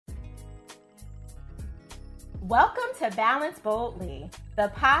Welcome to Balance Boldly,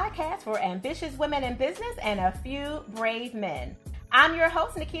 the podcast for ambitious women in business and a few brave men. I'm your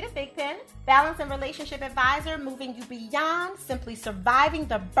host, Nikita Thigpen, balance and relationship advisor, moving you beyond simply surviving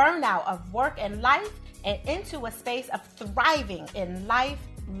the burnout of work and life and into a space of thriving in life,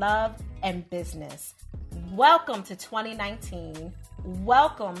 love, and business. Welcome to 2019.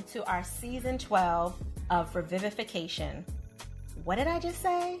 Welcome to our season 12 of Revivification. What did I just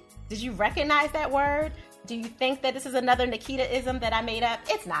say? Did you recognize that word? Do you think that this is another Nikita-ism that I made up?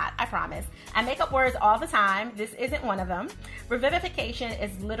 It's not, I promise. I make up words all the time. This isn't one of them. Revivification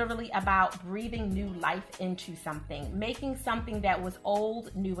is literally about breathing new life into something, making something that was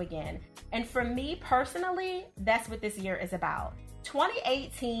old new again. And for me personally, that's what this year is about.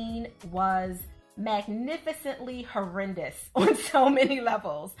 2018 was magnificently horrendous on so many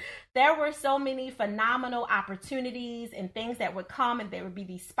levels. There were so many phenomenal opportunities and things that would come, and there would be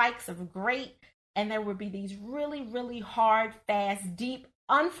these spikes of great, and there would be these really, really hard, fast, deep,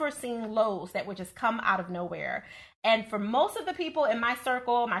 unforeseen lows that would just come out of nowhere. And for most of the people in my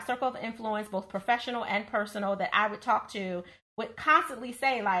circle of influence, both professional and personal, that I would talk to, would constantly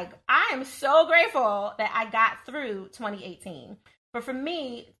say, like, I am so grateful that I got through 2018. But for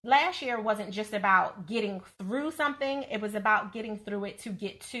me, last year wasn't just about getting through something. It was about getting through it to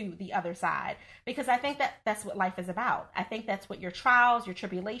get to the other side. Because I think that that's what life is about. I think that's what your trials, your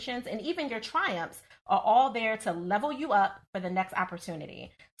tribulations, and even your triumphs are all there to level you up for the next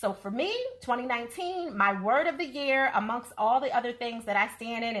opportunity. So for me, 2019, my word of the year, amongst all the other things that I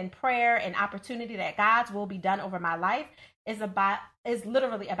stand in prayer and opportunity that God's will be done over my life, is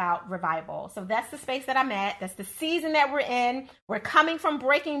literally about revival. So that's the space that I'm at. That's the season that we're in. We're coming from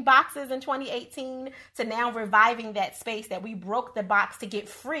breaking boxes in 2018 to now reviving that space that we broke the box to get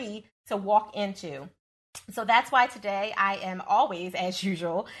free to walk into. So that's why today I am always, as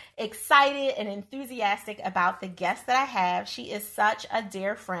usual, excited and enthusiastic about the guest that I have. She is such a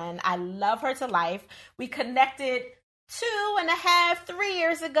dear friend. I love her to life. We connected 2.5, 3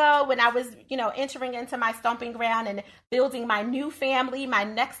 years ago when I was, entering into my stomping ground and building my new family, my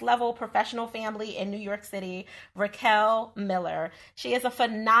next level professional family in New York City, Raquel Miller. She is a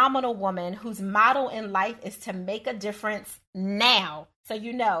phenomenal woman whose motto in life is to make a difference now. So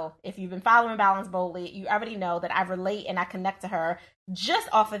if you've been following Balance Boldly, you already know that I relate and I connect to her just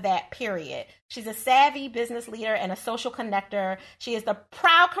off of that, period. She's a savvy business leader and a social connector. She is the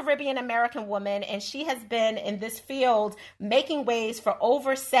proud Caribbean American woman, and she has been in this field making waves for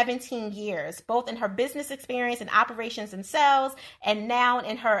over 17 years, both in her business experience and operations and sales, and now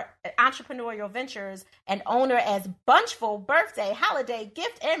in her entrepreneurial ventures, and owner as Bunchful Birthday Holiday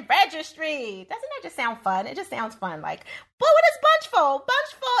Gift and Registry. Doesn't that just sound fun? It just sounds fun. Like, but what is Bunchful?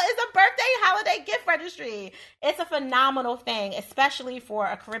 Bunchful is a birthday holiday gift registry. It's a phenomenal thing, especially for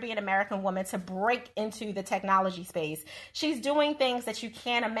a Caribbean American woman to break into the technology space. She's doing things that you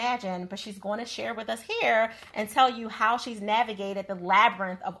can't imagine, but she's going to share with us here and tell you how she's navigated the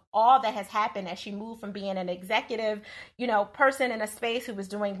labyrinth of all that has happened as she moved from being an executive, person in a space who was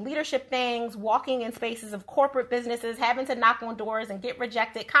doing leadership things, walking in spaces of corporate businesses, having to knock on doors and get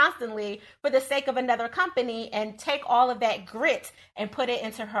rejected constantly for the sake of another company, and take all of that grit and put it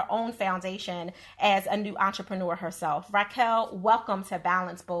into her own foundation as a new entrepreneur herself. Raquel, welcome to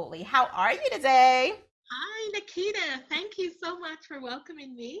Balance Boldly. How are you today? Hi, Nikita. Thank you so much for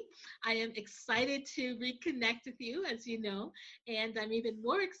welcoming me. I am excited to reconnect with you, as you know, and I'm even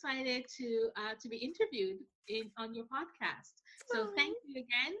more excited to be interviewed on your podcast. So thank you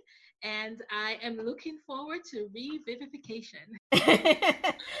again, and I am looking forward to revivification.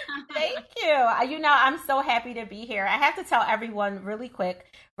 Thank you. I'm so happy to be here. I have to tell everyone really quick,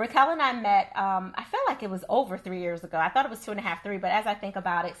 Raquel and I met, I feel like it was over 3 years ago. I thought it was 2.5, 3, but as I think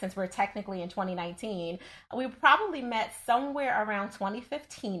about it, since we're technically in 2019, we probably met somewhere around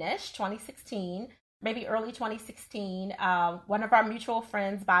 2015-ish, 2016, maybe early 2016. One of our mutual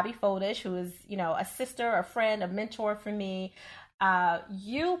friends, Bobby Fodish, who is, a sister, a friend, a mentor for me.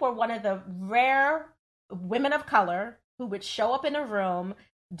 You were one of the rare women of color who would show up in a room,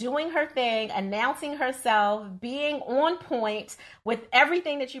 doing her thing, announcing herself, being on point with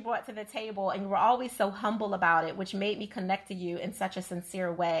everything that you brought to the table. And you were always so humble about it, which made me connect to you in such a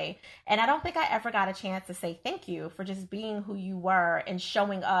sincere way. And I don't think I ever got a chance to say thank you for just being who you were and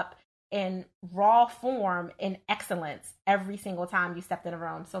showing up in raw form in excellence every single time you stepped in a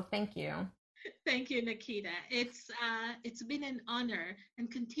room. So thank you. Thank you, Nikita. It's been an honor and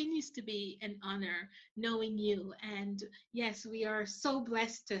continues to be an honor knowing you. And yes, we are so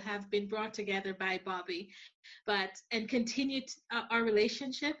blessed to have been brought together by Bobby, and continue our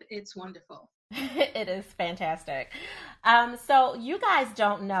relationship. It's wonderful. It is fantastic. So you guys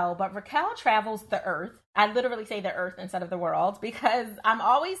don't know, but Raquel travels the earth I literally say the earth instead of the world, because I'm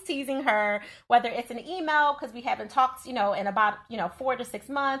always teasing her, whether it's an email because we haven't talked, in about, 4 to 6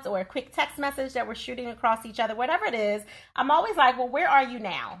 months, or a quick text message that we're shooting across each other, whatever it is. I'm always like, well, where are you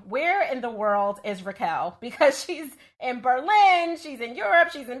now? Where in the world is Raquel? Because she's in Berlin, she's in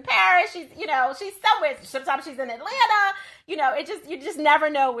Europe, she's in Paris, she's somewhere. Sometimes she's in Atlanta. You just never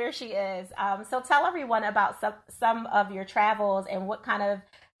know where she is. So tell everyone about some of your travels and what kind of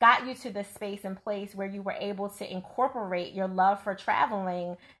got you to this space and place where you were able to incorporate your love for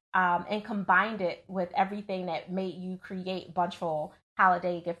traveling, and combined it with everything that made you create Bunchful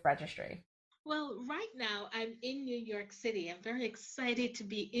Holiday Gift Registry. Well, right now I'm in New York City. I'm very excited to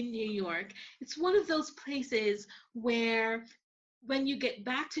be in New York. It's one of those places where when you get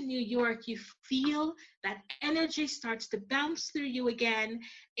back to New York, you feel that energy starts to bounce through you again.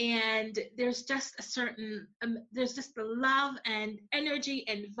 And there's just there's just the love and energy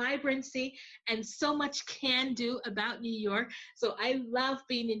and vibrancy and so much can do about New York. So I love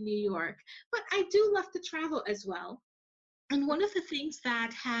being in New York, but I do love to travel as well. And one of the things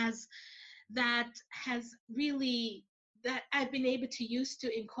that has really that I've been able to use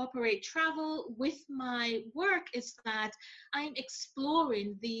to incorporate travel with my work is that I'm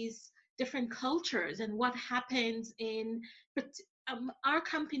exploring these different cultures and what happens in our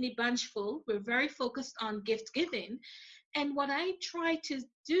company Bunchful. We're very focused on gift giving. And what I try to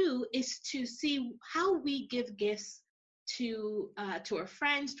do is to see how we give gifts to our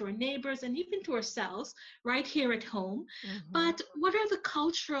friends, to our neighbors, and even to ourselves right here at home. Mm-hmm. But what are the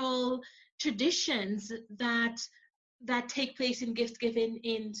cultural traditions that take place in gift giving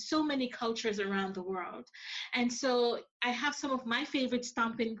in so many cultures around the world? And so I have some of my favorite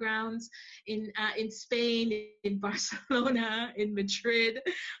stomping grounds in Spain, in Barcelona, in Madrid,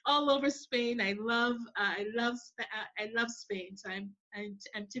 all over Spain. I love Spain. So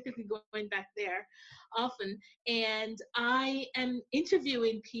I'm typically going back there often, and I am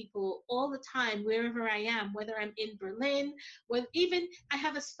interviewing people all the time wherever I am, whether I'm in Berlin, even I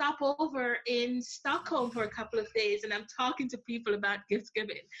have a stopover in Stockholm for a couple of days, and I'm talking to people about gift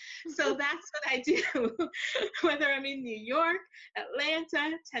giving. So that's what I do, whether I'm in New York,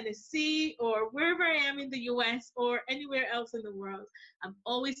 Atlanta, Tennessee, or wherever I am in the US or anywhere else in the world. I'm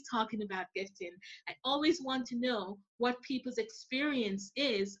always talking about gifting. I always want to know what people's experience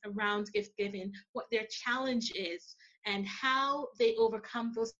is around gift giving, what their challenge is, and how they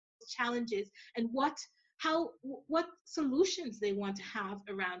overcome those challenges, and what solutions they want to have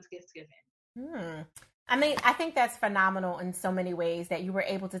around gift giving. I mean, I think that's phenomenal in so many ways, that you were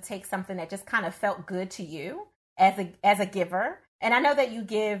able to take something that just kind of felt good to you as a giver. And I know that you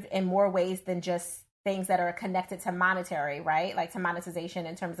give in more ways than just things that are connected to monetary, right? Like to monetization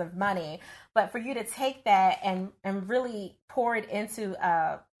in terms of money. But for you to take that and really pour it into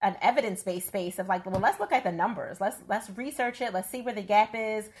an evidence-based space of like, well, let's look at the numbers. Let's research it. Let's see where the gap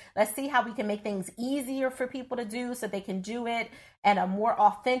is. Let's see how we can make things easier for people to do so they can do it in a more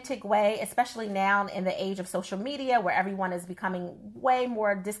authentic way, especially now in the age of social media where everyone is becoming way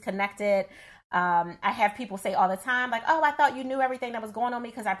more disconnected. I have people say all the time, like, oh, I thought you knew everything that was going on me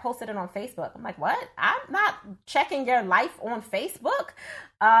because I posted it on Facebook. I'm like, what? I'm not checking your life on Facebook.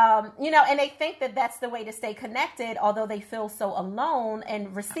 And they think that that's the way to stay connected, although they feel so alone.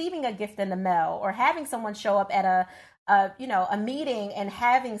 And receiving a gift in the mail or having someone show up at a meeting and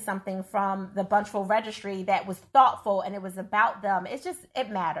having something from the Bunchful Registry that was thoughtful and it was about them, it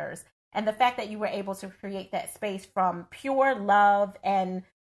matters. And the fact that you were able to create that space from pure love and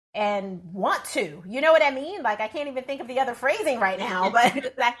want to, you know what I mean? Like, I can't even think of the other phrasing right now,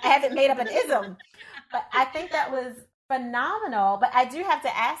 but I haven't made up an ism. But I think that was phenomenal. But I do have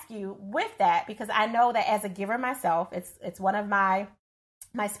to ask you with that, because I know that as a giver myself, it's one of my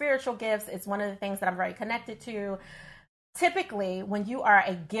spiritual gifts. It's one of the things that I'm very connected to. Typically, when you are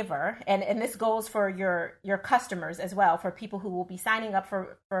a giver, and this goes for your customers as well, for people who will be signing up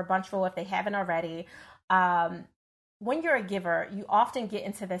for Bunchful if they haven't already, when you're a giver, you often get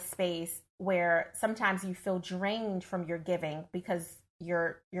into this space where sometimes you feel drained from your giving because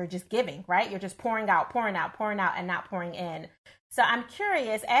you're just giving, right? You're just pouring out, and not pouring in. So I'm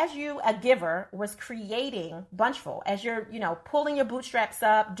curious, as you, a giver, was creating Bunchful, as you're, pulling your bootstraps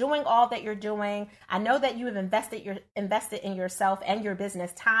up, doing all that you're doing. I know that you have invested in yourself and your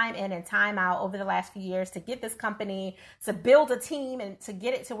business time in and time out over the last few years to get this company, to build a team and to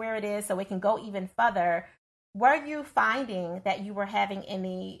get it to where it is so it can go even further. Were you finding that you were having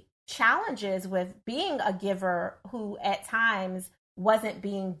any challenges with being a giver who at times wasn't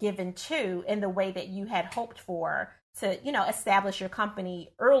being given to in the way that you had hoped for? to, establish your company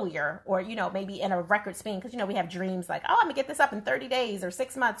earlier, or, maybe in a record speed? Because, we have dreams like, oh, I'm gonna get this up in 30 days or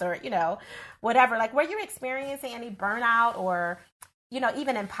 6 months, or, whatever. Like, were you experiencing any burnout or,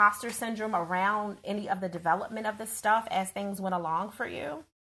 even imposter syndrome around any of the development of this stuff as things went along for you?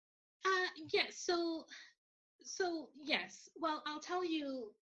 Yes. So yes. Well, I'll tell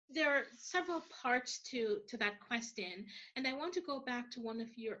you, there are several parts to that question, and I want to go back to one of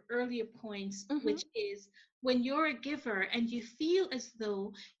your earlier points, Mm-hmm. which is when you're a giver and you feel as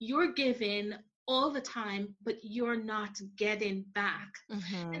though you're giving all the time, but you're not getting back. And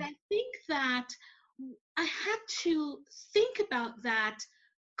Mm-hmm. I think that I had to think about that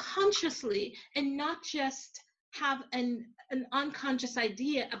consciously and not just have an unconscious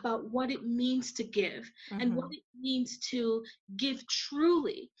idea about what it means to give and what Mm-hmm. it means to give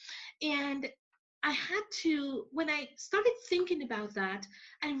truly. And I had to, when I started thinking about that,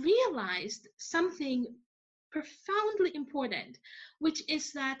 I realized something profoundly important, which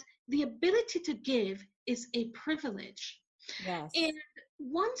is that the ability to give is a privilege. And Yes.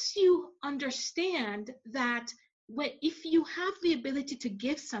 once you understand that if you have the ability to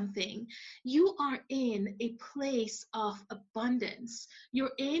give something, you are in a place of abundance.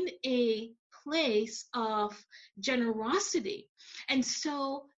 You're in a place of generosity. And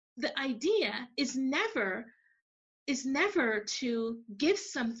so the idea is never to give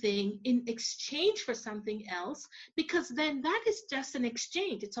something in exchange for something else, because then that is just an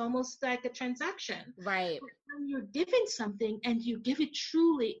exchange. It's almost like a transaction. Right. But when you're giving something and you give it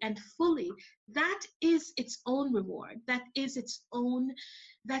truly and fully, that is its own reward. That is its own,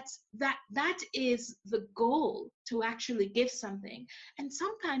 that is the goal, to actually give something. And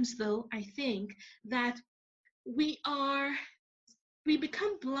sometimes though, I think that we are we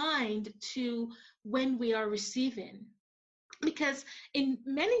become blind to when we are receiving, because in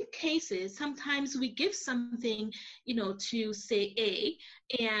many cases sometimes we give something, to say A,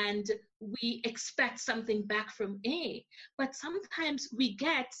 and we expect something back from A, but sometimes we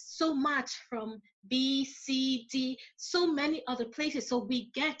get so much from B, C, D, so many other places, so we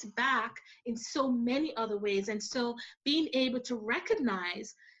get back in so many other ways. And so being able to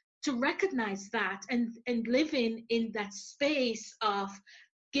recognize that, and living in that space of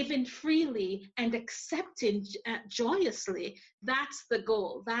giving freely and accepting joyously, that's the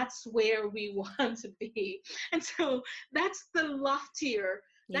goal. That's where we want to be. And so that's the loftier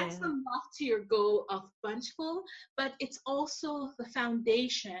that's Yeah. the loftier goal of Bunchful, but it's also the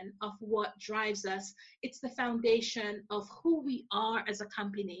foundation of what drives us. It's the foundation of who we are as a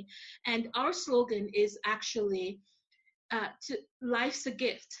company. And our slogan is actually, life's a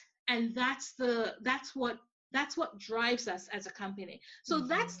gift, and that's what drives us as a company. So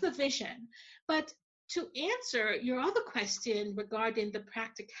that's Mm-hmm. the vision. But to answer your other question regarding the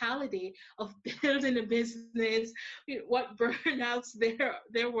practicality of building a business, what burnouts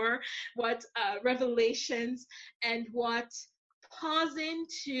there were, what revelations, and what pausing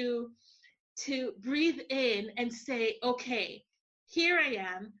to breathe in and say, okay, here I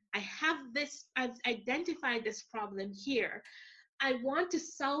am. I've identified this problem here. I want to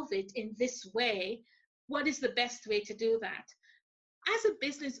solve it in this way. What is the best way to do that? As a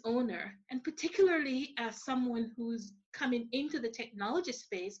business owner, and particularly as someone who's coming into the technology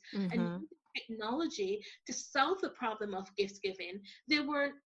space and Mm-hmm. using technology to solve the problem of gift giving, there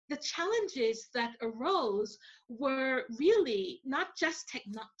were the challenges that arose were really not just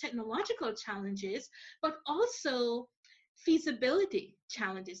technological challenges, but also feasibility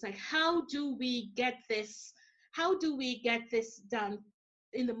challenges. Like, how do we get this done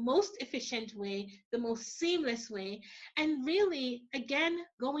in the most efficient way, the most seamless way? And really, again,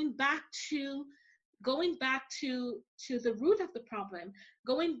 going back to the root of the problem,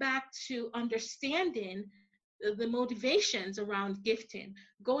 going back to understanding the motivations around gifting,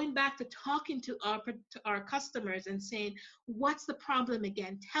 going back to talking to our customers and saying, what's the problem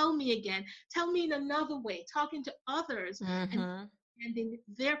again, tell me in another way, talking to others and Mm-hmm. understanding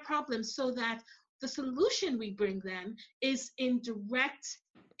their problems, so that the solution we bring them is a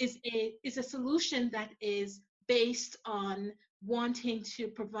solution that is based on wanting to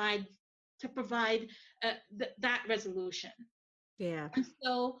provide that resolution. Yeah. And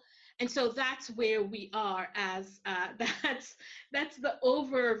so and so that's where we are, as that's the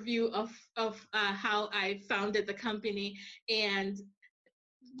overview of how I founded the company and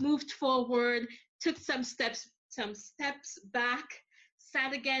moved forward, took some steps back,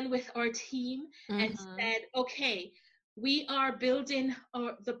 sat again with our team and Mm-hmm. said, okay, we are building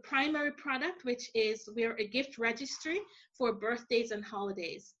the primary product, which is we're a gift registry for birthdays and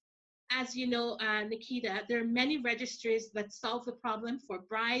holidays. As you know, Nikita, there are many registries that solve the problem for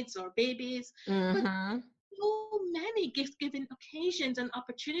brides or babies, but Mm-hmm. so many gift giving occasions and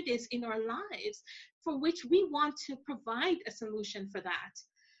opportunities in our lives for which we want to provide a solution for that.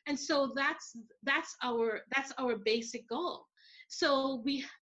 And so that's our basic goal. So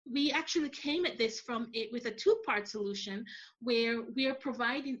we actually came at this from it with a two-part solution where we are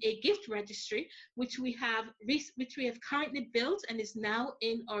providing a gift registry which we have currently built and is now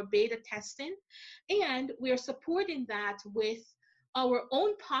in our beta testing, and we are supporting that with our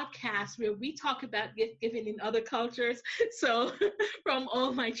own podcast where we talk about gift giving in other cultures. So from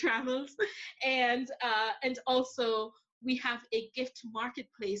all my travels, and also we have a gift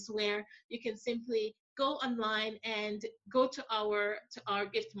marketplace where you can simply go online and go to our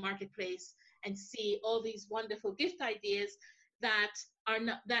gift marketplace and see all these wonderful gift ideas that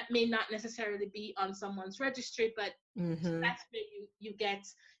that may not necessarily be on someone's registry, but that's where you get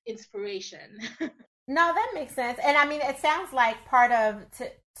inspiration. No, that makes sense. And I mean, it sounds like part of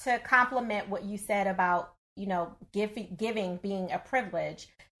to complement what you said about, giving being a privilege.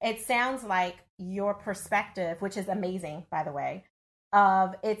 It sounds like your perspective, which is amazing, by the way,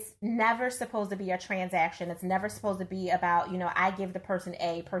 of it's never supposed to be a transaction. It's never supposed to be about, I give the person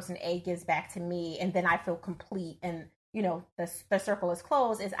A gives back to me, and then I feel complete and, the circle is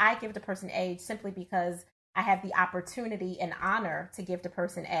closed. Is I give the person A simply because I have the opportunity and honor to give to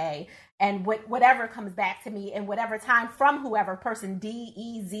person A, and whatever comes back to me in whatever time from whoever, person D,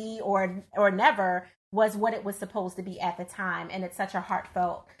 E, Z, or never, was what it was supposed to be at the time. And it's such a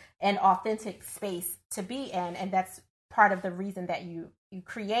heartfelt and authentic space to be in, and that's part of the reason that you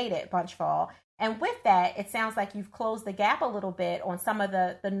created Bunchful. And with that, it sounds like you've closed the gap a little bit on some of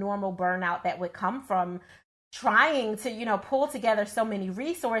the normal burnout that would come from trying to pull together so many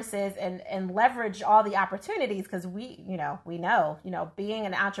resources and leverage all the opportunities, because we know being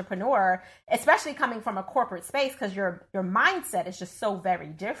an entrepreneur, especially coming from a corporate space, because your mindset is just so very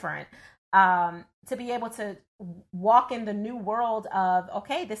different, to be able to walk in the new world of,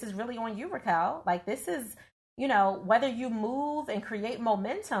 okay, this is really on you, Raquel. Like, this is, whether you move and create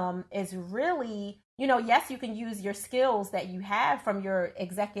momentum is really, yes, you can use your skills that you have from your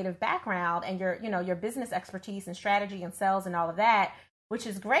executive background and your business expertise and strategy and sales and all of that, which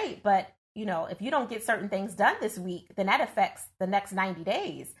is great. But, if you don't get certain things done this week, then that affects the next 90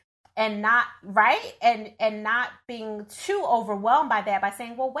 days. And not right. And not being too overwhelmed by that, by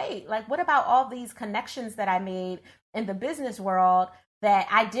saying, well, wait, like, what about all these connections that I made in the business world that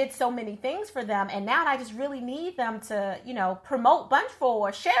I did so many things for them, and now I just really need them to, promote Bunchful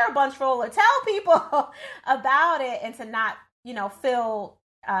or share Bunchful or tell people about it, and to not, feel,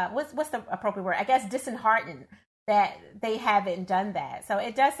 what's the appropriate word? I guess disheartened that they haven't done that. So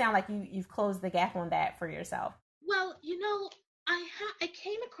it does sound like you've closed the gap on that for yourself. Well, I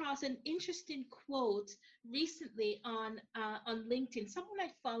came across an interesting quote recently on LinkedIn. Someone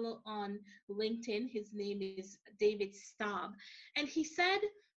I follow on LinkedIn, his name is David Staub, and he said,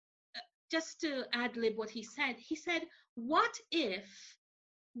 just to ad lib what he said, what if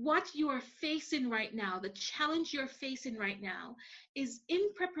what you are facing right now, the challenge you're facing right now, is in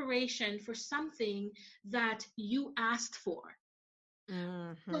preparation for something that you asked for?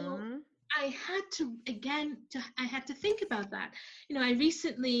 So I had to think about that. I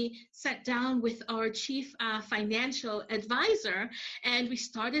recently sat down with our chief financial advisor, and we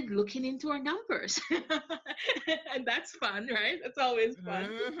started looking into our numbers. And that's fun, right? That's always fun.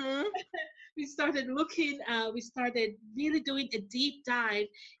 We started really doing a deep dive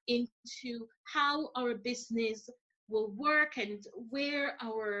into how our business will work and where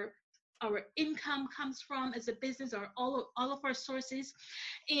our income comes from as a business, or all of our sources.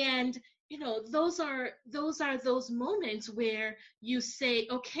 And those are those moments where you say,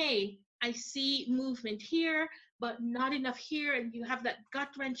 okay, I see movement here but not enough here, and you have that gut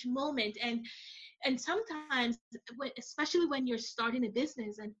wrench moment. And sometimes, especially when you're starting a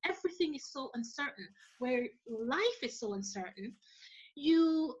business and everything is so uncertain, where life is so uncertain,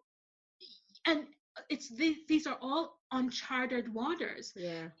 and these are all uncharted waters.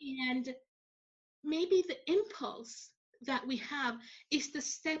 Yeah. And maybe the impulse that we have is to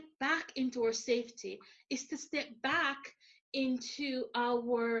step back into our safety, is to step back into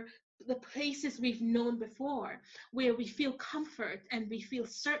the places we've known before, where we feel comfort and we feel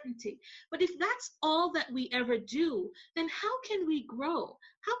certainty. But if that's all that we ever do, then how can we grow?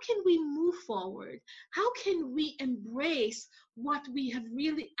 How can we move forward? How can we embrace what we have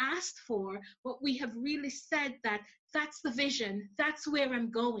really asked for, what we have really said that that's the vision, that's where I'm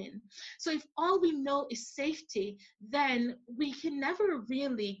going? So if all we know is safety, then we can never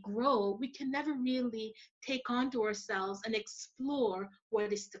really grow. We can never really take onto ourselves and explore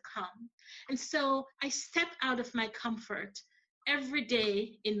what is to come. And so I step out of my comfort every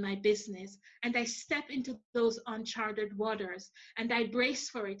day in my business, and I step into those uncharted waters, and I brace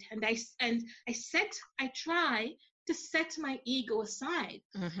for it, and I try to set my ego aside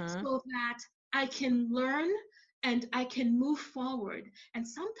Mm-hmm. so that I can learn and I can move forward. And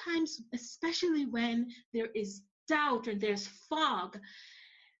sometimes, especially when there is doubt and there's fog,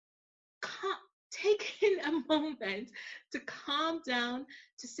 taking a moment to calm down,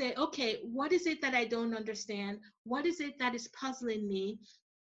 to say, okay, what is it that I don't understand? What is it that is puzzling me?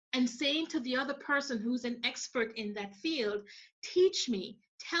 And saying to the other person who's an expert in that field, teach me,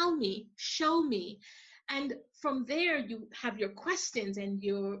 tell me, show me. And from there you have your questions, and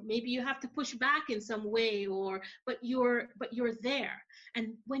maybe you have to push back in some way, or but you're there.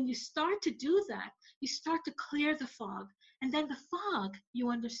 And when you start to do that, you start to clear the fog. And then the fog, you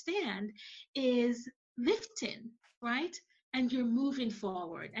understand, is lifting, right? And you're moving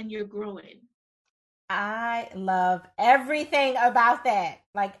forward and you're growing. I love everything about that.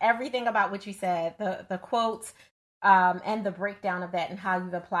 Like everything about what you said, the quotes, and the breakdown of that and how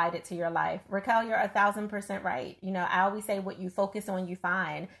you've applied it to your life. Raquel, you're 1,000% right. I always say what you focus on, you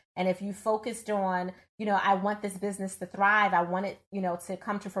find. And if you focused on, I want this business to thrive, I want it, to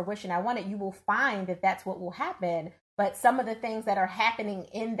come to fruition, I want it, you will find that that's what will happen. But some of the things that are happening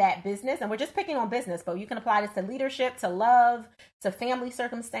in that business, and we're just picking on business, but you can apply this to leadership, to love, to family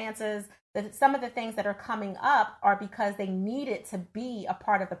circumstances. Some of the things that are coming up are because they needed to be a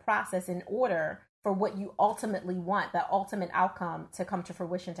part of the process in order for what you ultimately want, the ultimate outcome to come to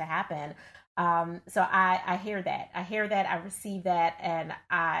fruition, to happen. So I hear that. I receive that, and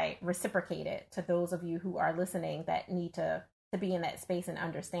I reciprocate it to those of you who are listening that need to be in that space and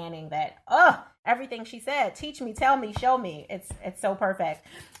understanding that, everything she said, teach me, tell me, show me. It's so perfect.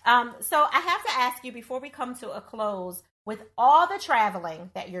 So I have to ask you before we come to a close, with all the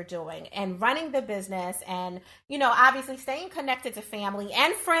traveling that you're doing and running the business and, obviously staying connected to family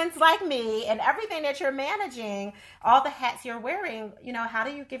and friends like me and everything that you're managing, all the hats you're wearing, how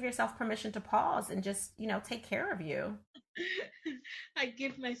do you give yourself permission to pause and just, take care of you? I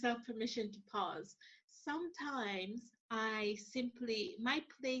give myself permission to pause. Sometimes my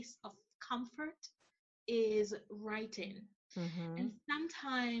place of comfort is writing. Mm-hmm. And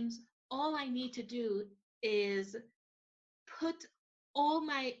sometimes all I need to do is put all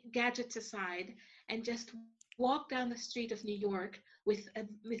my gadgets aside and just walk down the street of New York with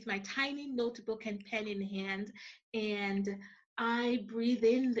my tiny notebook and pen in hand, and I breathe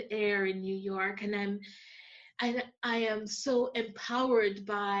in the air in New York, and I am so empowered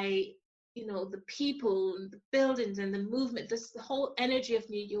by the people and the buildings and the movement, this the whole energy of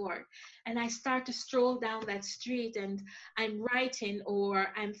New York. And I start to stroll down that street, and I'm writing or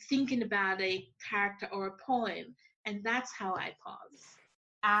I'm thinking about a character or a poem, and that's how I pause.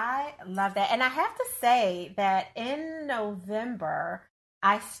 I love that. And I have to say that in November,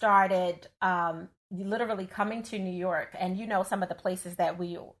 I started literally coming to New York, and some of the places that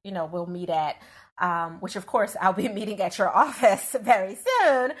we'll meet at, which of course I'll be meeting at your office very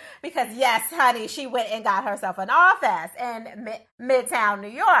soon, because yes, honey, she went and got herself an office in Midtown New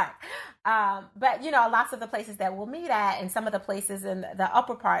York. But lots of the places that we'll meet at, and some of the places in the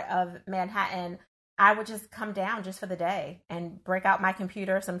upper part of Manhattan, I would just come down just for the day and break out my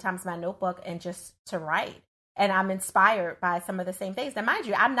computer, sometimes my notebook, and just to write. And I'm inspired by some of the same things. Now, mind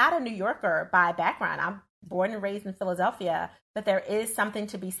you, I'm not a New Yorker by background. I'm born and raised in Philadelphia, but there is something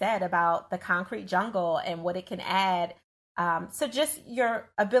to be said about the concrete jungle and what it can add. So just your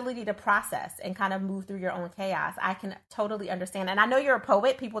ability to process and kind of move through your own chaos, I can totally understand. And I know you're a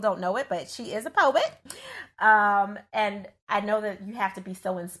poet. People don't know it, but she is a poet. And I know that you have to be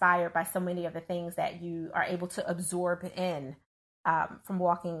so inspired by so many of the things that you are able to absorb in, from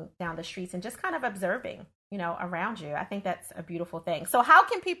walking down the streets and just kind of observing, around you. I think that's a beautiful thing. So how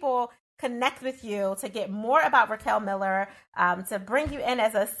can people connect with you to get more about Raquel Miller, to bring you in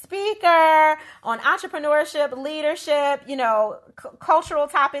as a speaker on entrepreneurship, leadership, cultural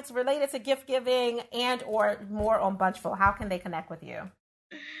topics related to gift giving, and or more on Bunchful? How can they connect with you?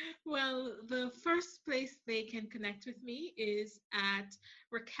 Well, the first place they can connect with me is at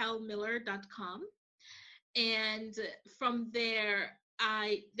raquelmiller.com. And from there,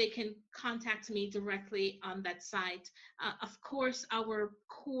 they can contact me directly on that site. Of course, our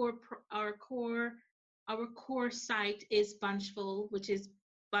core site is Bunchful, which is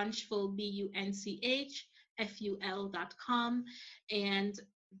Bunchful, BUNCHFUL.com. And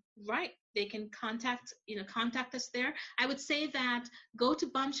right, they can contact us there. I would say that go to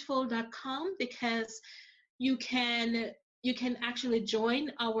bunchful.com, because you can actually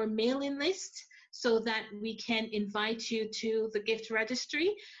join our mailing list, so that we can invite you to the gift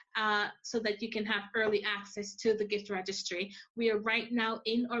registry so that you can have early access to the gift registry. We are right now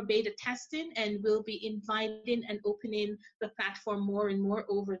in our beta testing, and we'll be inviting and opening the platform more and more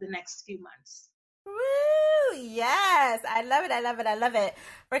over the next few months. Woo! Yes, I love it. I love it. I love it.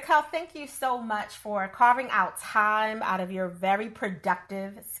 Raquel, thank you so much for carving out time out of your very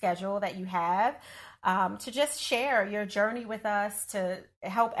productive schedule that you have to just share your journey with us, to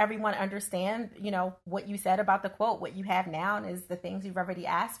help everyone understand, what you said about the quote, what you have now is the things you've already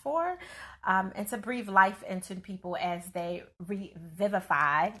asked for, and to breathe life into people as they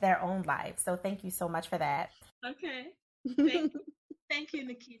revivify their own lives. So thank you so much for that. Okay. Thank you. Thank you,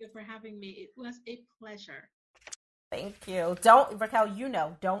 Nikita, for having me. It was a pleasure. Thank you.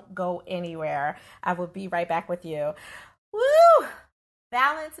 Raquel, don't go anywhere. I will be right back with you. Woo!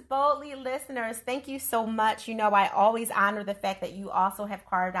 Balance Boldly listeners, thank you so much. I always honor the fact that you also have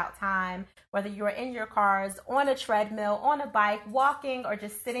carved out time, whether you're in your cars, on a treadmill, on a bike, walking, or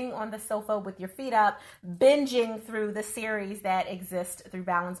just sitting on the sofa with your feet up, binging through the series that exist through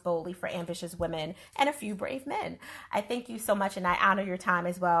Balance Boldly for ambitious women and a few brave men. I thank you so much, and I honor your time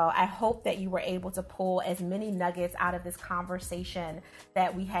as well. I hope that you were able to pull as many nuggets out of this conversation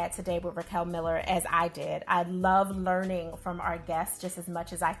that we had today with Raquel Miller as I did. I love learning from our guests just as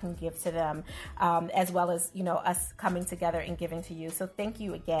much as I can give to them, as well as, us coming together and giving to you. So thank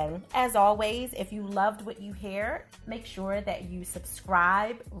you again. As always, if you loved what you hear, make sure that you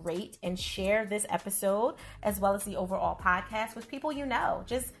subscribe, rate, and share this episode, as well as the overall podcast with people you know.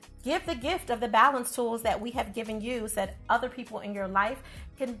 Just give the gift of the balance tools that we have given you so that other people in your life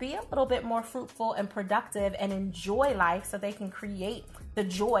can be a little bit more fruitful and productive and enjoy life so they can create the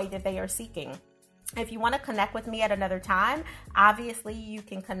joy that they are seeking. If you want to connect with me at another time, obviously you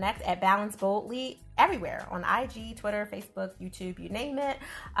can connect at Balance Boldly everywhere on IG, Twitter, Facebook, YouTube, you name it.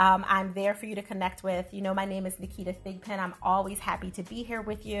 I'm there for you to connect with. My name is Nikita Thigpen. I'm always happy to be here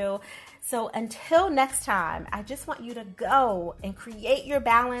with you. So until next time, I just want you to go and create your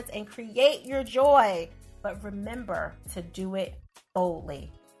balance and create your joy. But remember to do it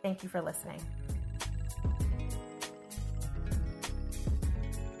boldly. Thank you for listening.